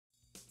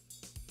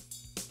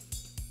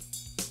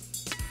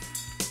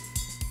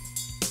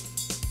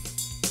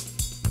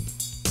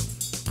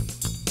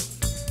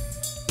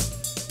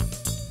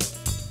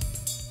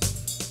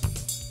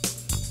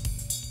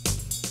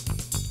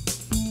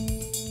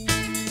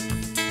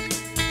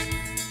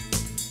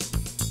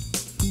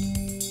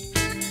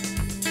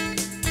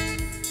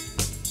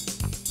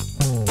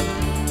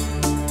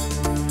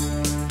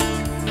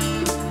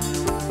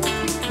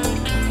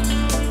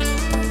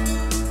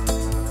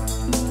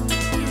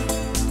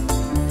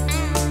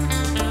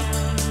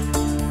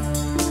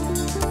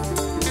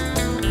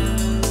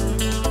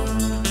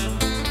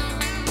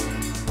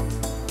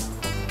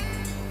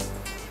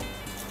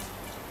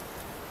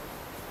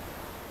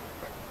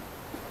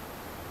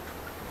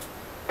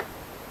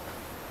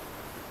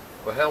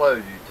Well,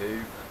 hello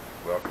YouTube.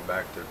 Welcome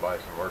back to the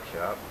Bison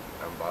Workshop.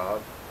 I'm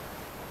Bob,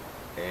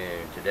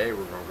 and today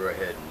we're going to go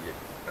ahead and get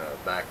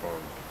back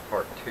on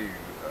part 2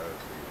 of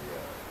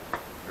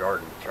the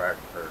garden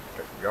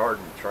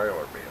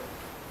trailer build.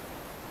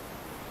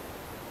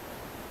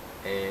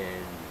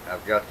 And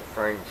I've got the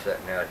frame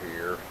setting out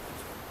here,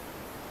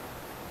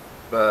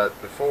 but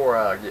before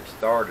I get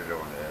started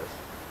on this,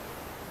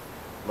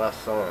 my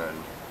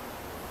son,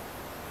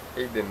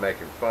 he's been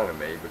making fun of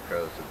me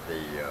because of the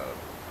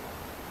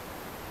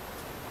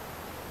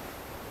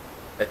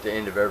at the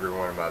end of every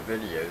one of my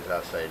videos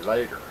I say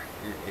later.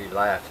 He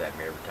laughs at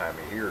me every time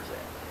he hears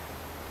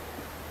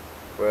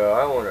that. Well,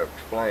 I want to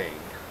explain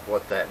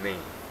what that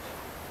means.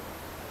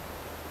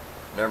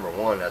 Number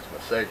one, that's my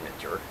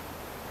signature.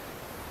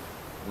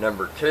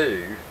 Number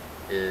two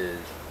is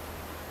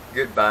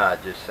goodbye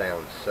just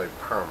sounds so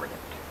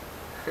permanent.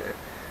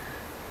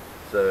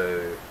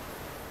 So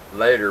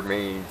later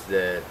means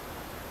that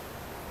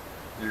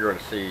you're going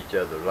to see each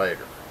other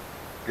later.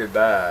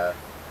 Goodbye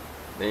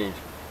means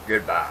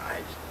goodbye.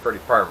 It's pretty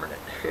permanent.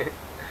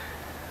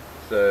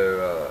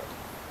 So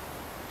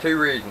two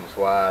reasons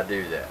why I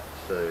do that.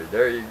 So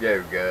there you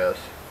go, Gus.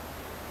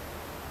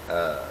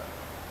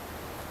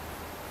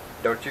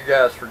 Don't you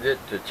guys forget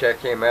to check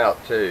him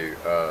out too.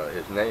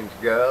 His name's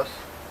Gus,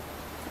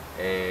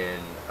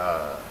 and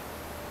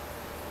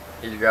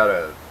he's got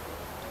a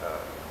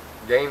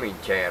gaming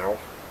channel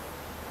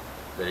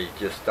that he's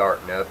just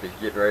starting up. He's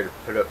getting ready to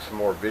put up some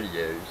more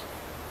videos,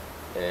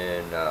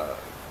 and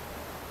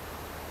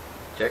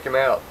check him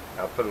out.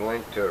 I'll put a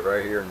link to it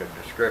right here in the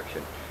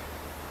description.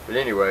 But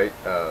anyway,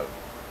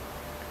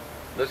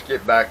 let's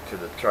get back to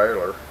the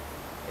trailer,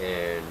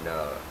 and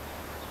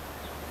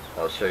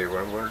I'll show you what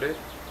I'm going to do.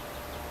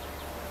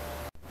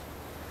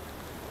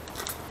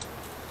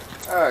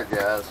 Alright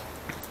guys,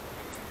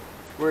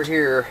 we're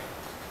here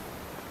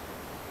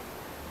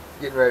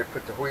getting ready to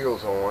put the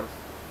wheels on,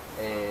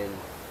 and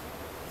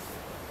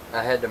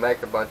I had to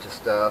make a bunch of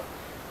stuff,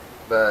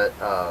 but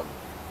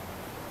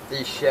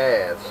these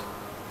shafts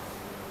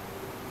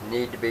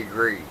need to be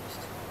greased.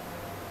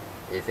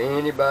 If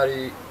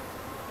anybody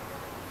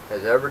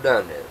has ever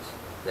done this,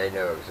 they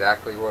know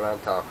exactly what I'm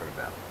talking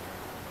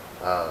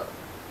about.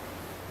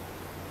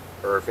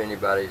 Or if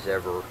anybody's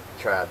ever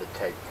tried to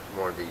take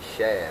one of these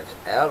shafts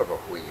out of a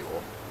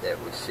wheel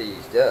that was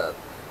seized up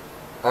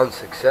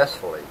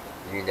unsuccessfully,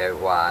 you know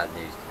why it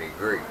needs to be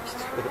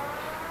greased.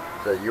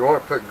 So you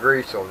want to put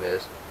grease on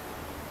this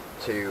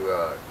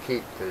to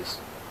keep this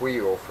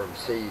wheel from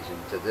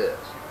seizing to this.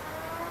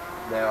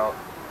 Now,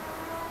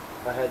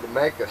 I had to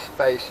make a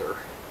spacer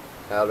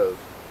out of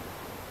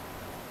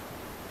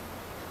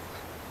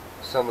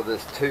some of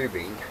this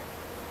tubing,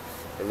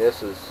 and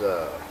this is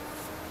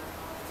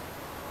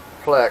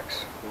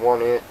Plex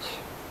 1-inch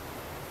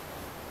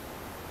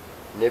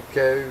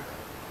Nipco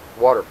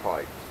water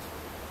pipe,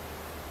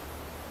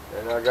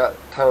 and I got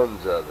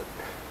tons of it,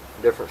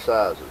 different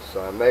sizes.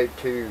 So I made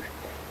 2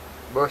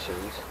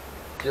 bushings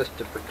just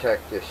to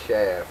protect this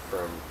shaft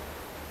from,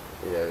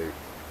 you know,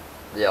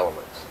 the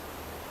elements.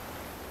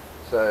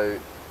 So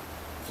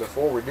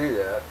before we do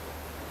that,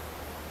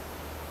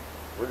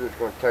 we're just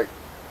going to take,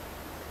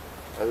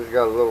 I just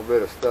got a little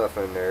bit of stuff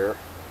in there,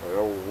 an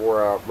old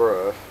wore out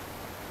brush,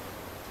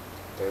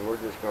 and we're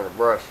just going to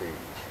brush these.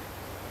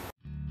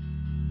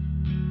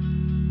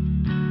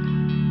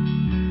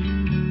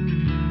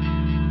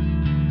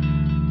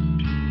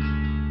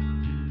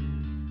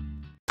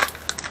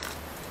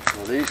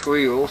 Well, these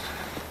wheels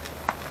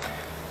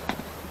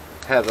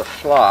have a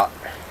slot.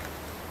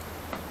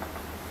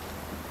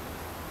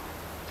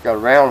 It's got a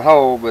round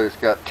hole, but it's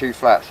got 2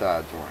 flat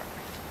sides on it.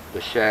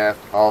 The shaft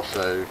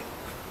also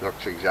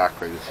looks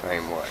exactly the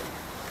same way.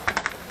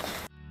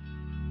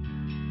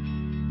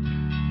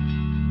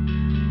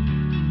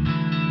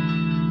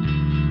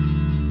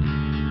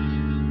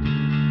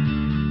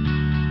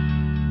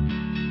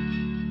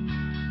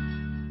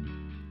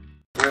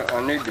 Well,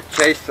 I need to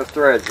chase the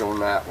threads on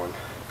that one.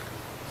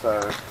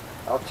 So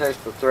I'll chase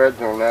the threads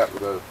on that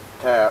with a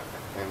tap,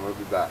 and we'll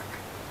be back.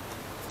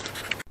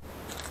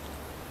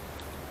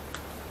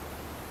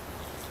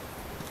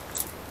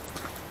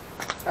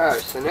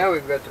 Alright, so now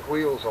we've got the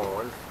wheels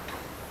on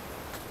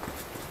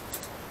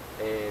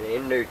and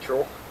in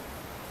neutral,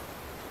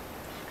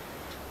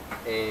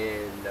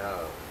 and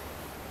I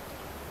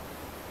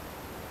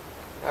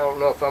don't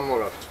know if I'm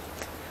going to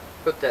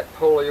put that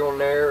pulley on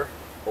there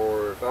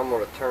or if I'm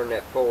going to turn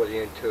that pulley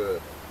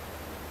into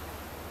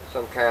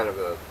some kind of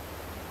a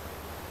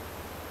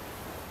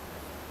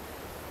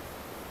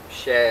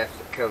shaft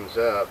that comes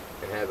up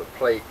and have a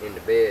plate in the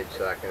bed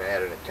so I can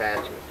add an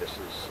attachment just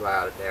to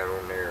slide it down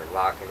on there and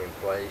lock it in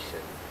place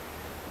and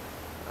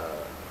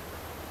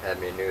have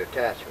me a new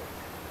attachment.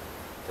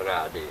 It's an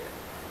idea.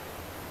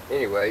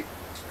 Anyway,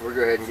 we'll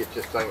go ahead and get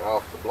this thing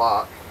off the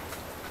block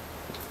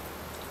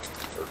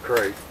or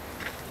crate.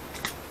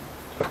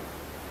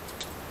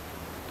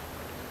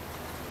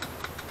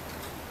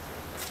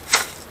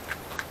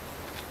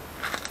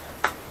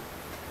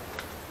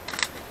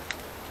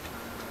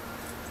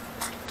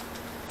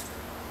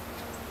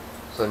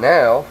 So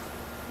now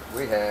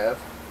we have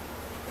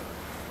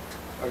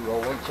a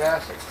rolling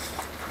chassis.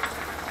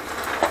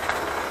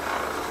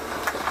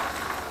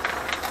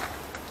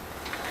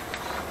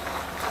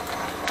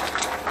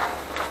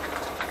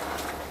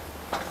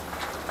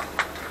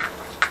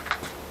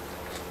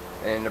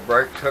 And the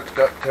brake's hooked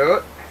up to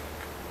it.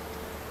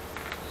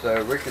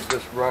 So we could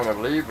just run a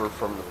lever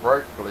from the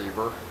brake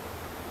lever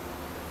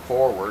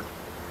forward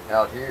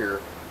out here,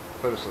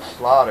 put us a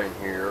slot in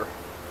here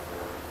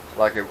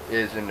like it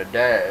is in the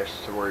dash,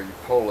 so where you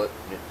pull it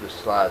and it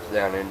just slides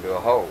down into a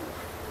hole.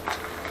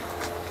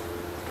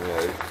 You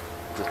know,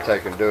 just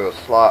take and do a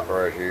slot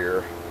right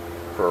here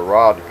for a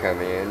rod to come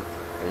in,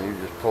 and you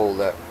just pull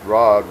that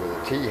rod with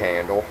a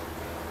T-handle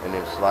and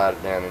then slide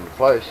it down into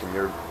place, and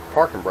your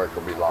parking brake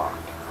will be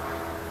locked.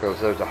 Because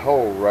there's a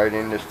hole right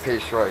in this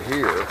piece right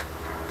here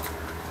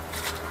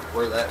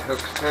where that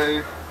hooks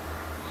to.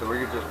 So we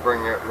can just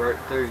bring that right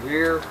through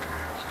here,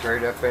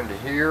 straight up into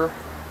here,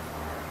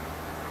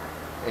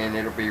 and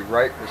it'll be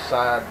right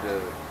beside the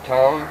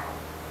tongue.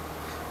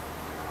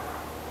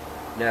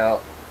 Now,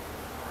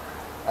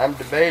 I'm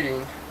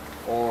debating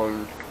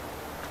on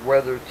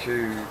whether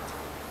to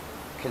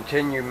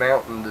continue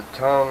mounting the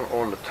tongue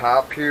on the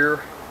top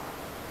here,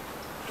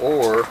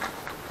 or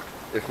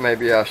if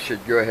maybe I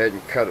should go ahead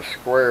and cut a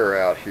square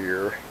out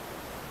here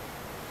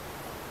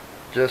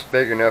just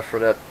big enough for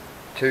that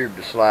tube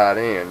to slide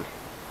in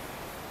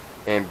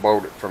and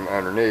bolt it from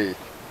underneath,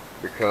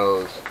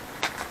 because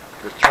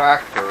the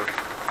tractor,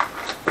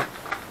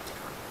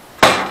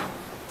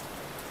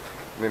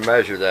 let me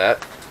measure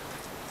that,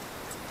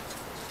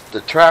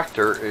 the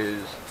tractor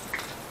is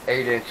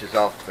 8 inches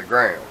off the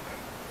ground.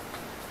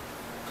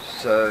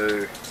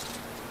 So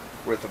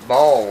with a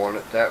ball on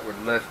it, that would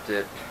lift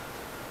it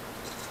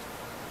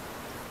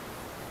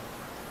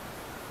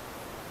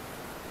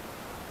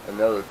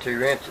another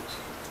 2 inches.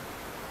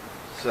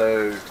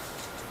 So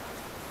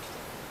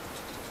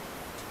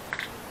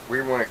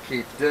we want to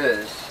keep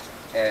this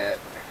at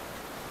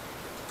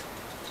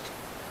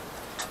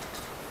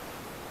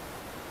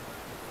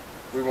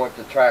we want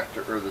the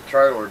tractor or the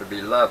trailer to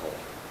be level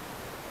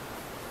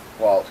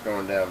while it's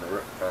going down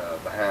the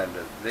behind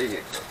the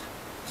vehicle.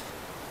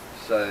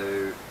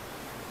 So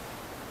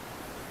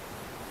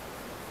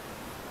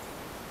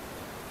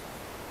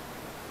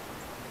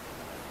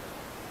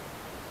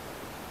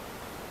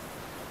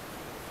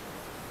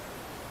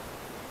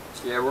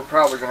yeah, we're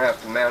probably going to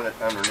have to mount it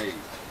underneath.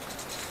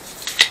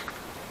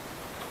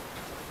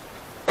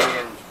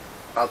 And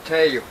I'll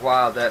tell you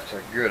why that's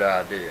a good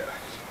idea.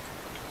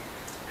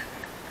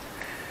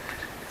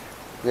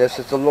 Yes,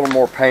 it's a little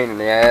more pain in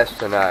the ass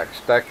than I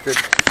expected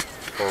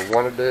or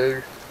want to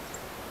do.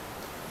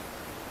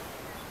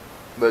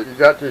 But you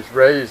got these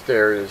raised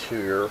areas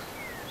here,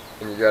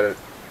 and you got it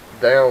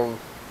down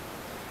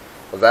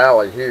a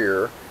valley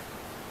here,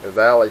 a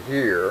valley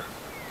here.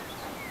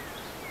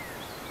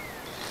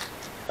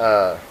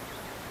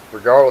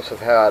 Regardless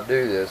of how I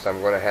do this,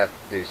 I'm going to have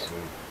to do some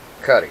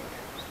cutting.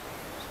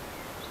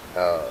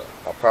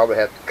 I'll probably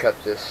have to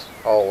cut this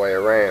all the way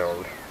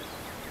around,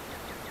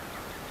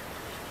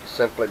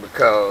 simply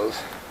because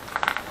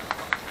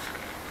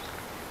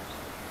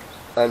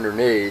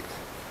underneath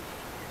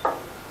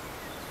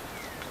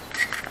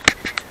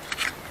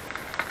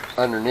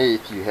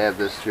you have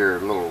this here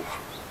little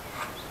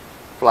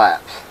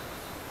flaps,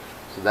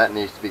 so that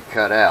needs to be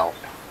cut out.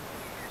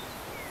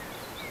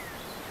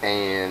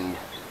 And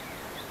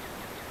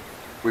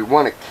we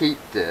want to keep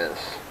this,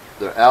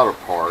 the outer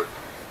part,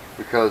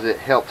 because it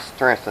helps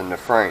strengthen the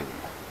frame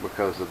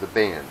because of the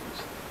bends.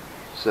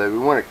 So we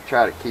want to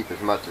try to keep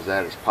as much of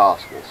that as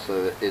possible.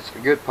 So that it's a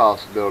good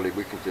possibility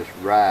we can just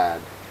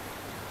ride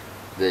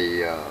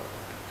the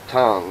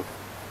tongue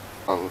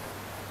on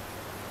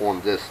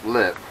this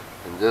lip,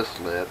 and this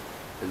lip,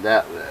 and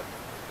that lip.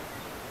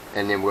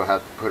 And then we'll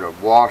have to put a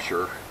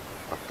washer,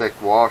 a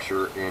thick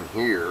washer in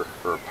here,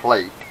 or a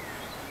plate,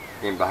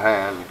 in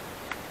behind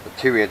a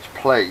 2-inch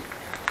plate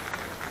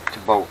to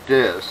bolt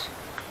this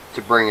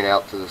to bring it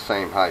out to the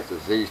same height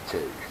as these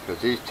two,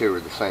 because these two are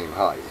the same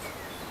height.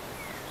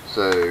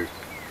 So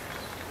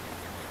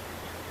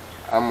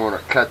I'm going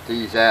to cut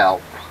these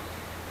out,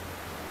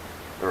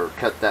 or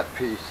cut that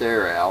piece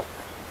there out,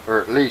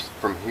 or at least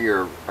from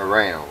here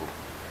around.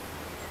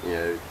 You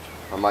know,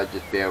 I might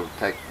just be able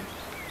to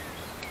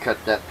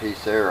cut that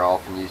piece there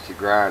off and use the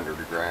grinder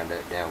to grind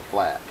that down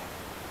flat.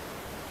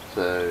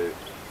 So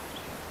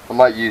I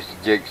might use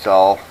the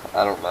jigsaw,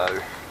 I don't know.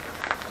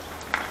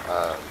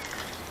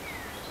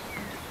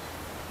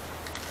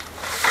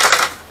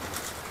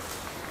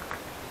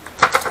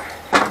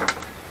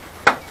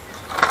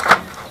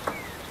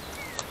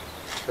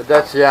 But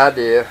that's the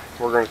idea.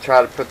 We're going to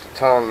try to put the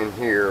tongue in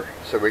here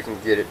so we can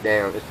get it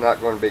down. It's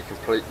not going to be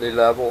completely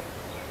level.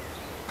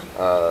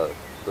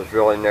 There's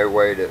really no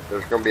way to,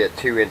 there's going to be a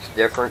 2-inch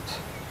difference.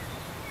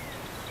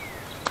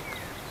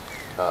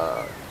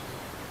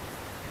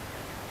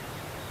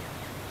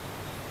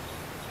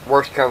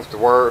 Worst comes to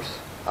worst,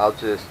 I'll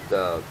just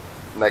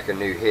make a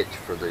new hitch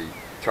for the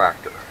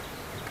tractor.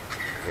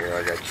 Here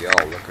I got you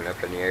all looking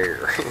up in the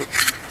air.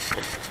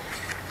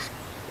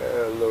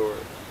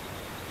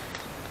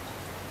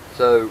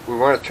 So we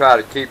want to try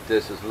to keep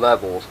this as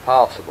level as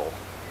possible,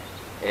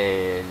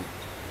 and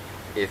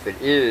if it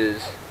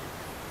is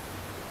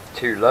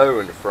too low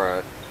in the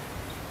front,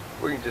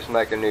 we can just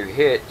make a new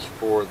hitch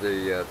for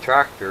the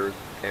tractor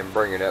and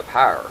bring it up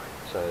higher.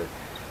 So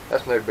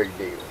that's no big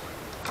deal.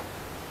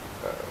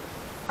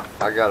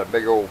 I got a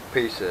big old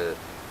piece of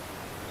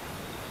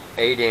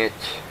 8"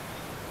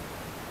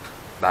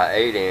 by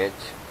 8"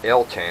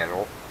 L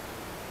channel,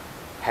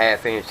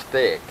 1/2 inch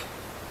thick.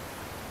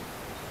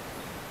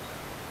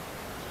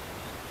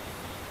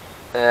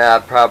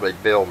 I'd probably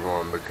build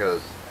one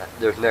because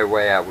there's no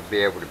way I would be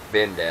able to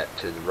bend that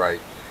to the right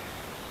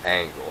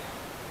angle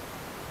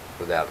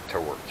without a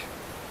torch.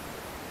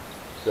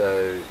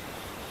 So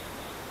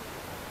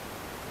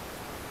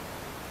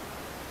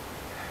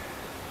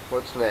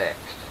what's next?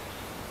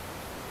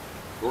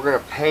 We're going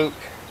to paint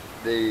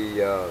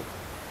the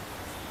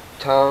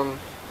tongue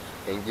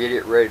and get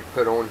it ready to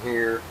put on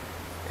here,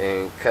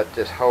 and cut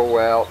this hole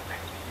out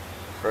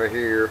right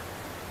here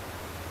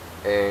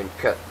and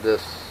cut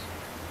this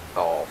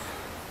off.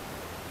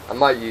 I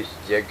might use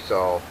the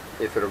jigsaw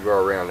if it'll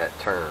go around that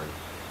turn.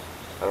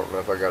 I don't know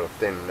if I got a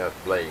thin enough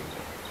blade.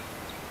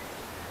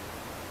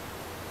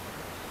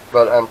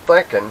 But I'm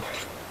thinking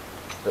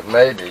that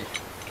maybe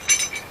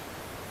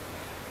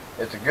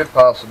it's a good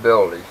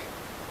possibility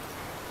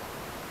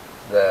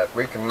that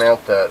we can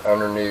mount that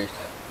underneath.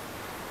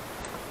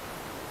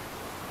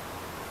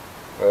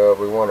 Well,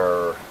 we want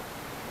our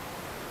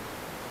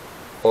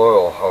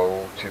oil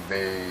hole to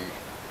be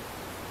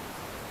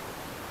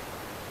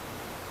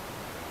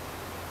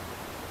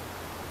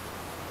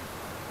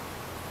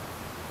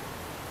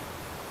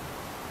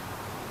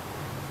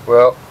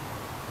well,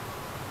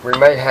 we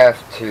may have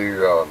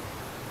to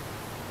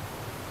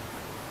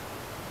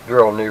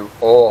drill a new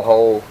oil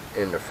hole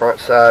in the front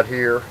side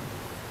here.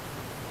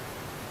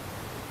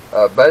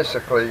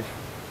 Basically,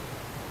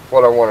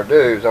 what I want to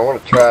do is I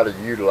want to try to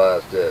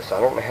utilize this.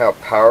 I don't know how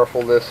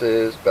powerful this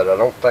is, but I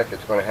don't think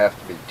it's going to have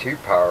to be too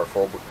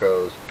powerful,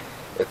 because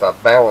if I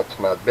balance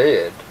my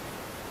bed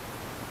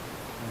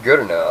good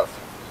enough,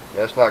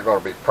 that's not going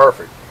to be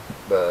perfect,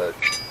 but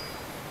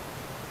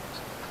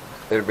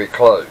it'll be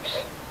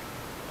close.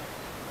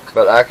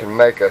 But I can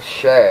make a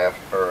shaft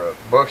or a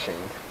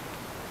bushing.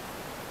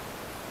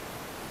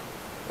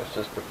 Let's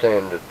just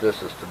pretend that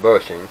this is the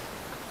bushing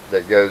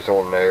that goes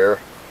on there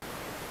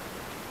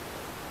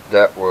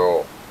that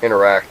will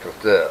interact with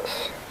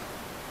this.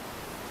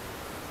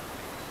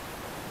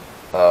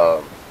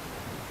 I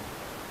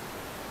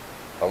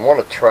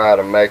want to try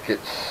to make it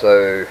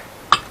so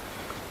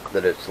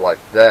that it's like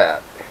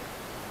that.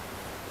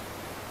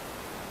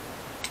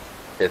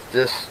 If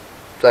this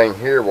thing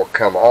here will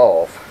come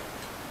off,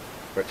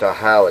 which I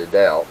highly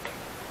doubt,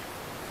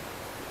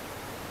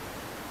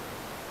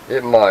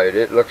 it might.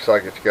 It looks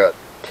like it's got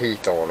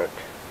teeth on it,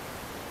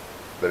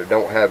 but it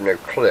don't have no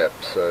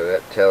clips, so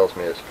that tells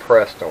me it's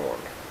pressed on.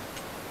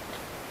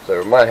 So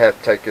we might have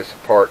to take this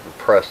apart and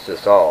press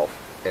this off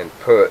and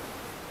put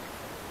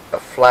a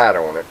flat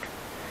on it,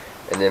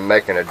 and then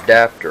make an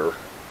adapter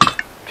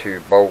to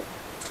bolt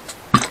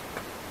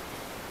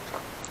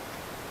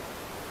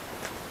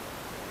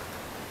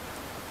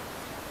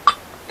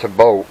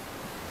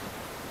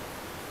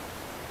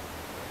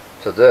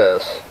to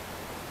this,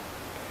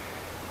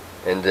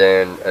 and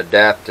then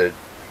adapt it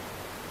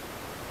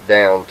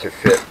down to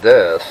fit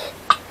this.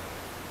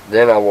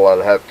 Then what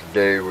I'd have to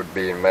do would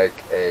be make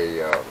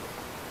a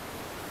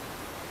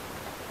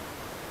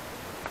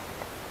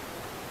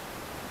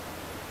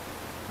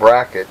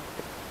bracket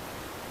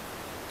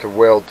to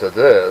weld to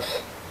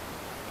this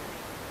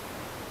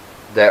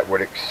that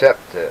would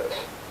accept this.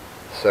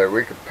 So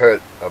we could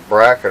put a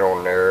bracket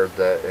on there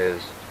that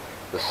is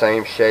the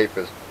same shape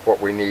as what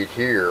we need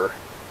here,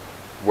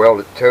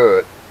 weld it to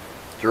it,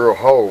 drill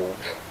holes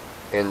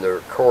in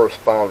the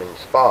corresponding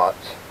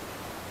spots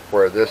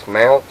where this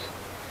mounts,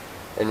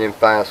 and then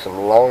find some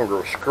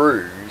longer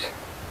screws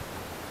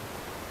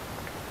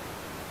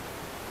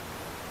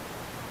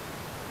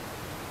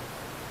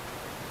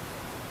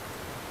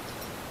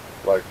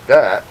like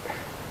that.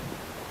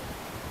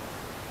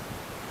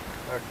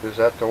 Is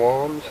that the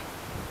ones?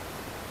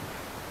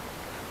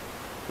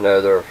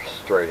 No, they're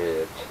straight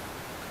heads.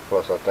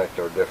 Plus I think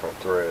they're different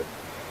thread.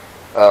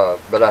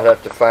 But I'd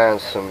have to find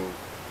some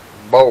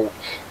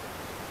bolts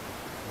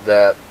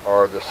that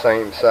are the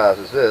same size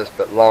as this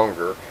but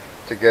longer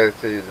to go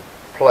through the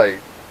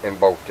plate and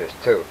bolt this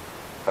to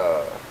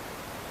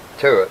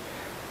it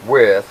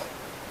with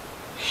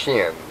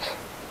shims,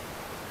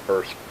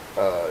 or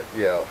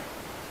yeah,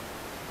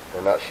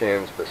 or not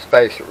shims but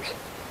spacers,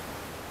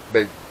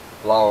 big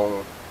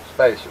long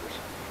spacers,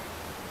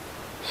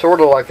 sort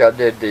of like I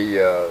did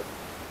the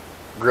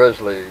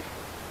Grizzly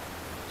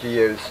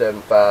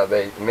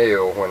G0758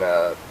 mill when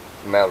I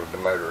mounted the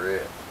motor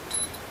in.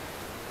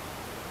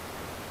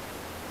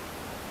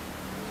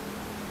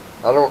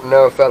 I don't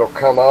know if that'll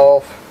come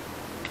off.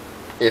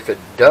 If it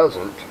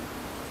doesn't,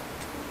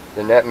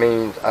 then that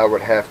means I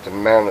would have to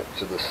mount it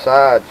to the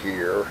side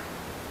here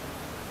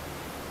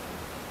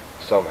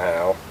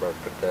somehow. Better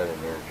put that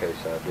in there in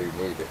case I do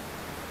need it.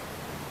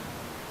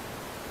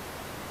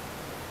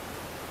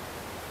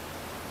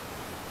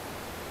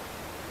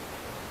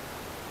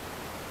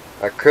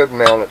 I could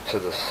mount it to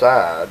the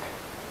side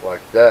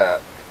like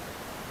that.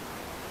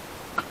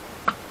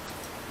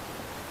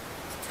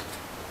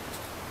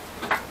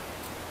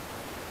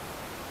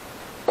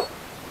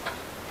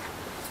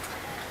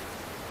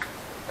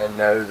 And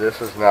no,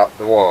 this is not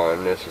the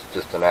one, this is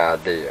just an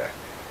idea.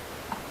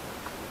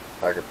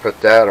 I could put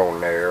that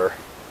on there,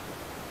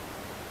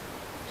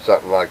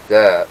 something like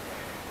that,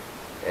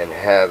 and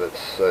have it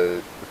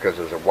so, because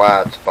there's a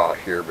wide spot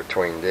here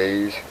between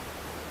these.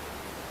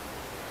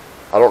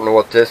 I don't know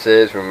what this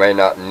is, we may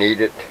not need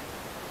it.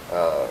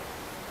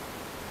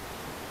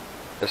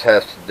 This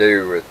has to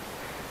do with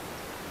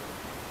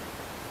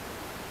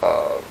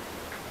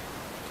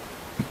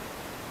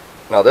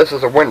now this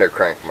is a window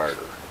crank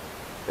motor.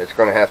 It's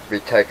going to have to be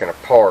taken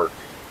apart,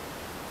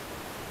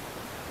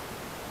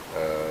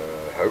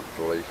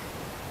 hopefully.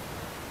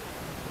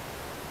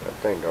 That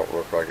thing don't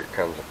look like it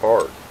comes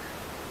apart.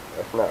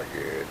 That's not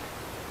good,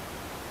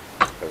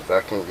 because if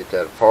I can't get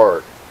that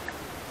apart,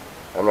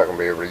 I'm not going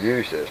to be able to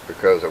use this,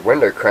 because a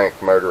window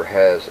crank motor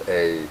has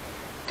a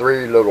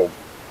 3 little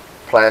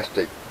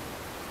plastic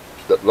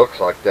that looks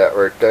like that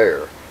right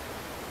there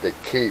that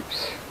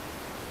keeps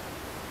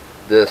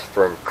this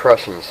from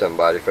crushing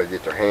somebody if they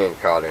get their hand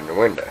caught in the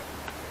window,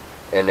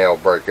 and they'll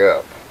break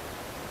up.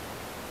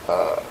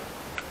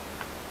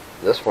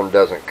 This one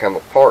doesn't come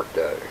apart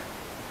though.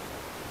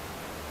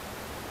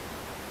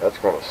 That's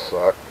going to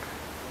suck.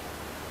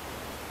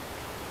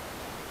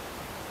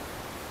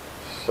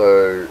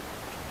 So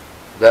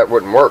that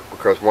wouldn't work,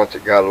 because once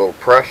it got a little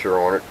pressure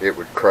on it, it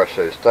would crush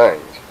those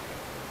things.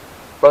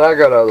 But I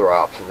got other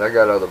options. I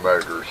got other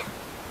motors.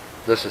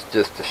 This is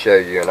just to show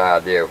you an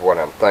idea of what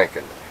I'm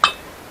thinking.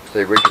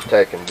 See, we could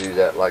take and do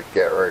that like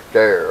that right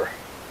there,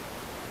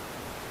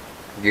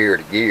 gear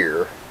to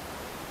gear.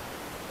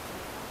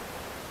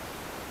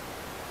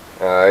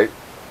 Alright,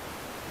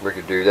 we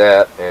could do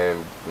that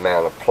and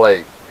mount a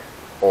plate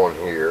on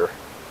here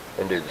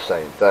and do the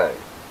same thing.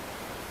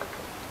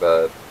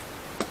 But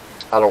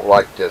I don't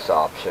like this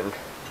option.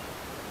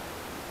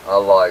 I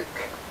like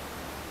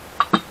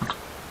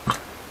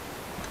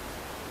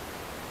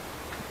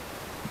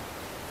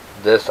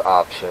this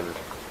option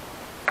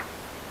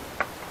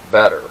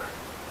better.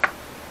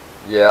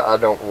 Yeah, I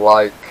don't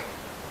like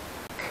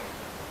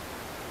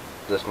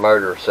this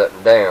motor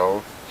sitting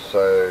down,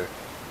 so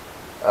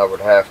I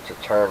would have to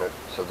turn it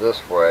so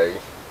this way,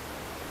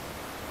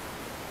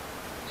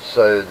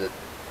 so that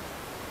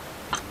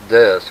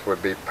this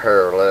would be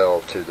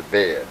parallel to the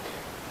bed.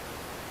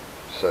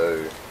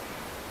 So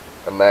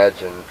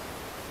imagine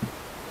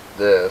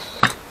this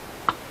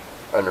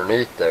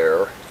underneath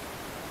there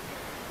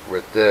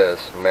with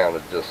this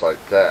mounted just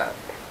like that.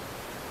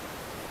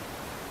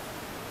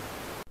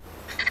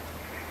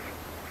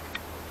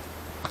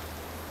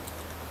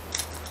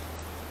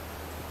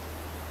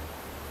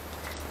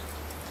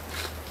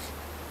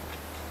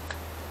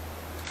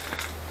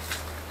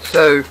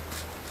 So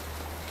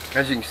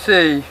as you can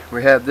see,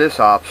 we have this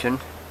option,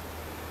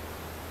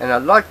 and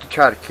I'd like to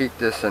try to keep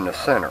this in the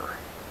center.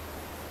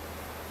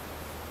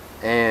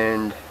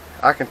 And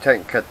I can take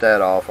and cut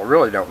that off. I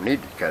really don't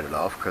need to cut it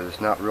off because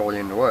it's not really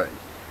in the way.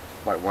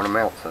 Might want to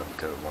mount something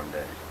to it one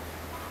day.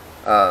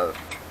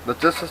 But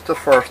this is the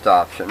first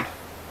option,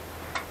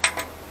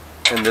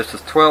 and this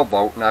is 12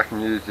 volt, and I can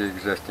use the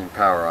existing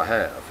power I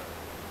have.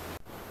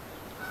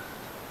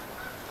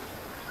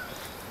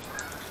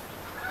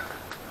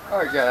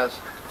 Alright guys,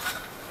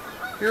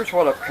 here's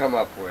what I've come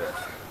up with.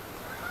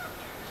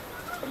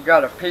 I've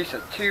got a piece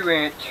of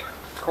 2-inch,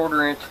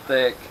 1/4 inch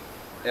thick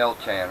L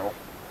channel,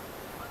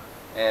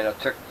 and I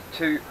took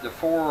the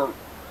 4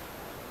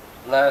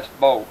 last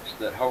bolts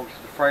that holds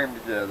the frame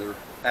together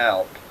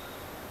out,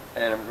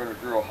 and I'm going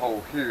to drill a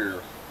hole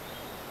here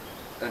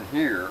and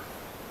here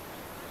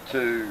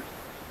to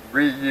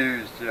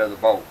reuse the other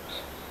bolts.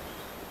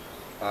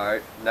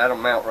 Alright, and that'll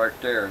mount right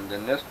there, and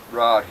then this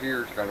rod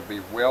here is going to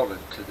be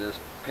welded to this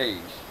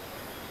piece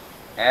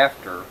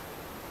after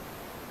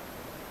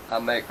I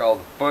make all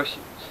the bushings.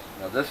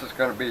 Now this is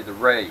going to be the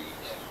raise.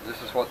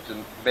 This is what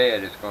the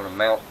bed is going to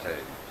mount to.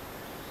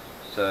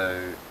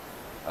 So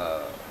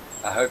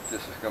I hope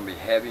this is going to be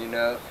heavy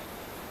enough.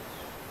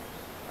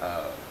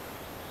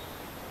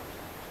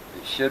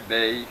 It should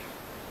be.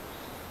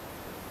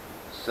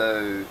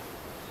 So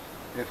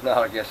if not,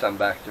 I guess I'm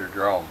back to the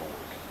drawing board.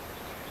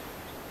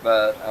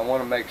 But I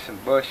want to make some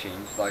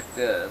bushings like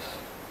this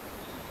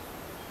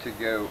to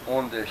go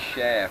on this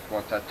shaft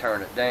once I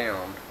turn it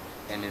down,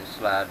 and then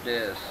slide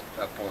this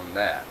up on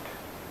that,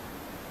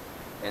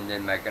 and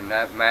then make a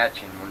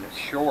matching when it's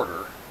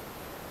shorter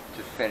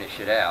to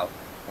finish it out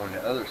on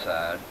the other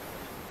side.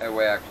 That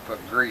way I can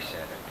put grease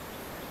in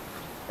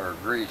it, or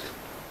grease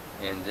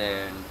it, and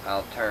then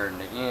I'll turn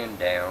the end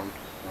down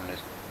on this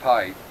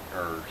pipe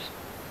or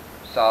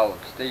solid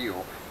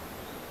steel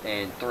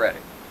and thread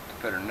it to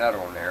put a nut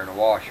on there and a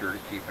washer to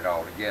keep it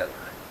all together.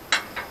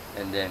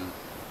 And then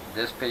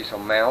this piece will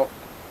mount.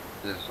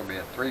 This will be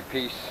a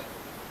 3-piece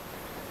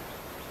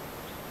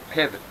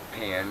pivot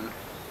pin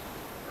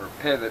or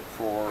pivot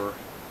for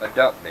a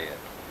dump bed.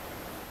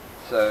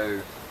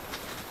 So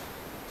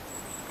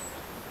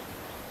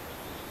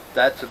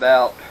that's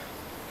about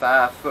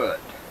 5 foot.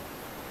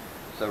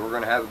 So we're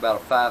going to have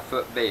about a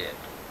 5-foot bed.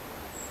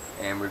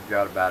 And we've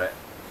got about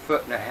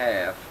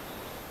 1.5 feet,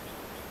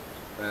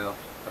 well,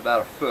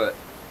 about a foot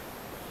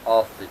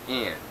off the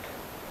end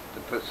to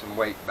put some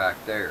weight back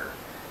there.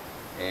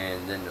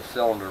 And then the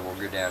cylinder will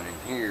go down in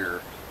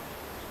here,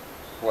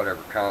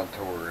 whatever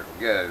contour it'll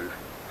go.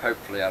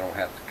 Hopefully I don't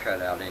have to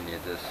cut out any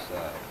of this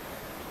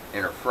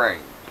inner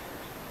frame.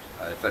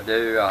 If I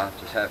do, I'll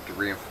just have to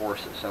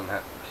reinforce it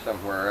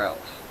somewhere else.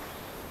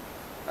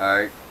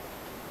 Alright,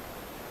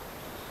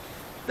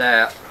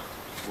 that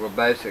will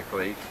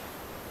basically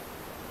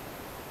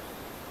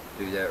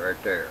do that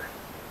right there.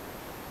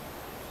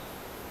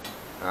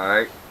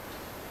 Alright,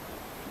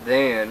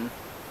 then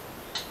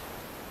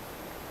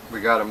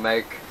we got to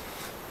make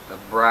a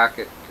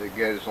bracket that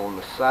goes on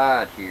the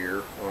side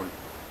here, on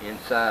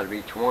inside of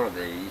each one of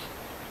these,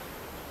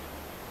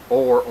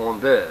 or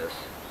on this,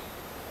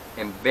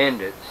 and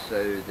bend it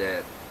so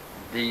that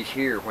these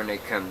here, when they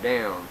come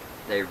down,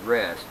 they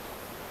rest.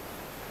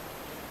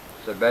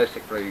 So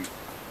basically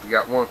you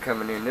got one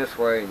coming in this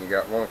way and you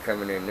got one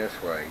coming in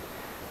this way,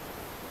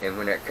 and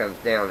when that comes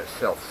down it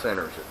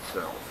self-centers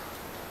itself.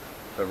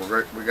 So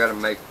we got to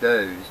make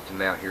those to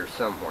mount here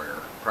somewhere,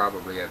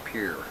 probably up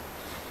here.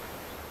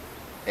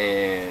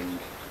 And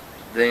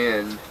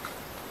then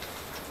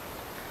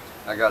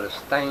I got a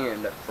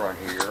stand up front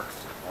here.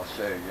 I'll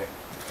show you. It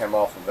came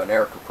off of an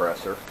air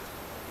compressor.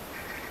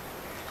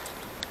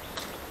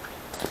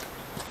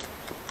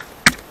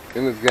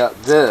 Then we've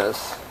got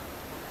this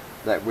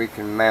that we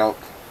can mount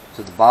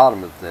to the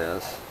bottom of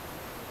this,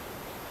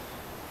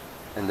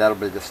 and that'll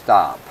be the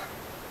stop.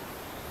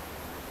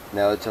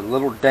 Now it's a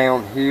little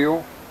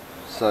downhill,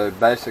 so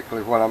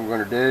basically what I'm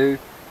going to do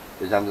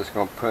is I'm just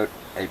going to put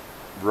a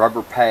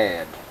rubber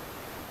pad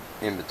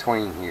in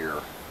between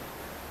here.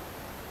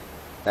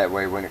 That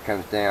way when it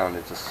comes down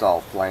it's a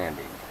soft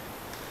landing.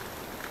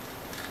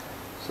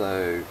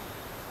 So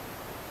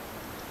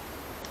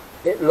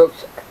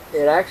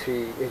it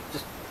actually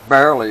just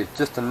barely,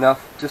 just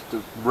enough, just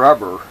the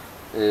rubber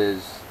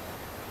is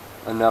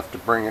enough to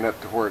bring it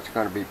up to where it's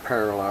going to be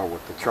parallel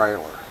with the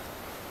trailer.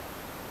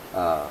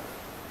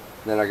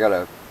 Then I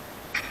gotta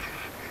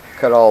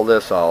cut all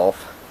this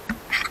off.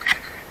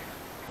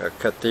 Gotta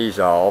cut these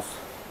off,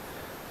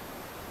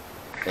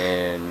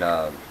 and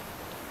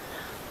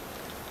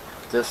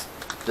this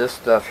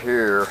stuff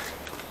here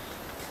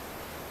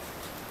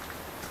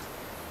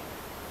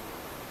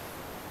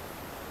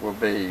will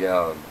be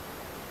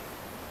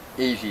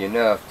easy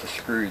enough to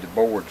screw the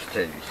boards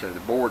to. So the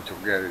boards will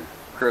go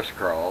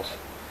crisscross.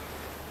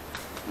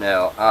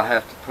 Now I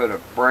have to put a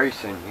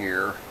brace in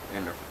here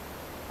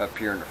up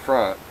here in the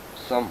front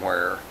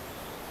somewhere.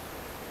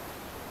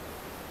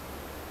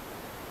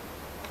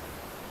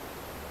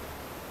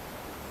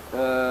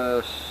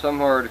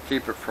 Somewhere to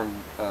keep it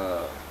from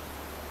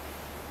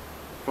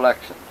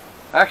flexing.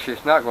 Actually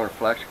it's not going to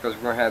flex because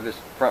we're going to have this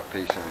front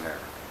piece in there.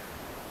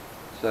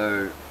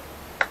 So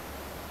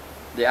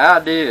the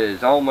idea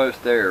is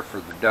almost there for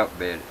the dump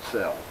bed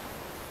itself.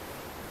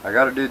 I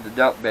got to do the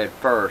dump bed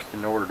first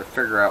in order to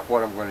figure out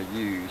what I'm going to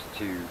use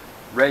to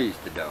raise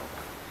the dump.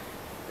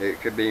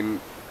 It could be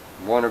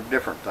one of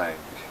different things.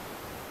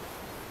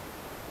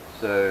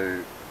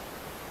 So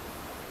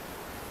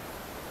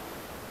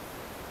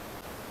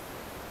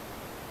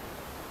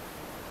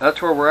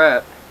that's where we're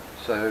at.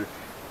 So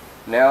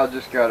now I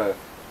just got to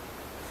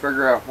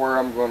figure out where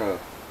I'm going to.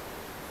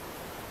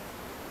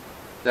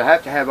 I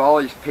have to have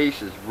all these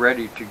pieces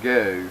ready to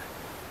go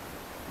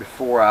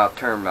before I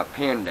turn my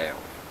pin down,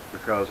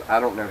 because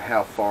I don't know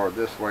how far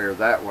this way or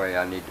that way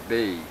I need to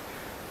be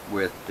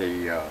with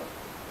the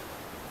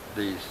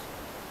these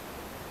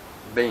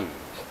beams.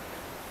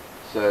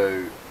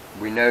 So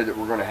we know that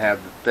we're going to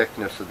have the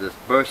thickness of this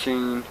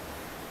bushing,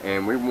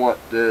 and we want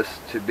this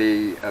to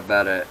be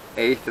about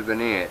 1/8 of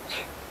an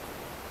inch,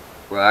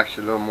 well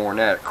actually a little more than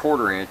that,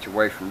 1/4 inch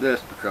away from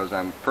this, because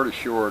I'm pretty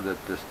sure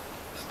that this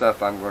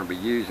stuff I'm going to be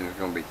using is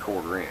going to be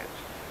 1/4 inch.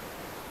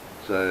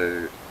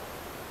 So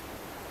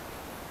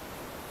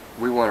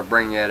we want to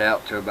bring that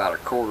out to about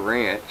 1/4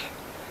 inch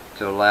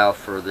to allow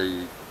for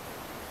the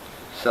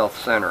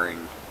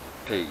self-centering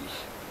piece.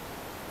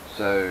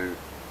 So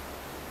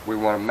we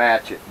want to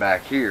match it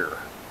back here.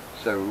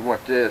 So we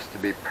want this to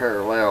be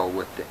parallel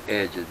with the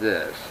edge of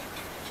this,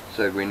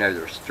 so we know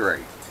they're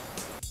straight.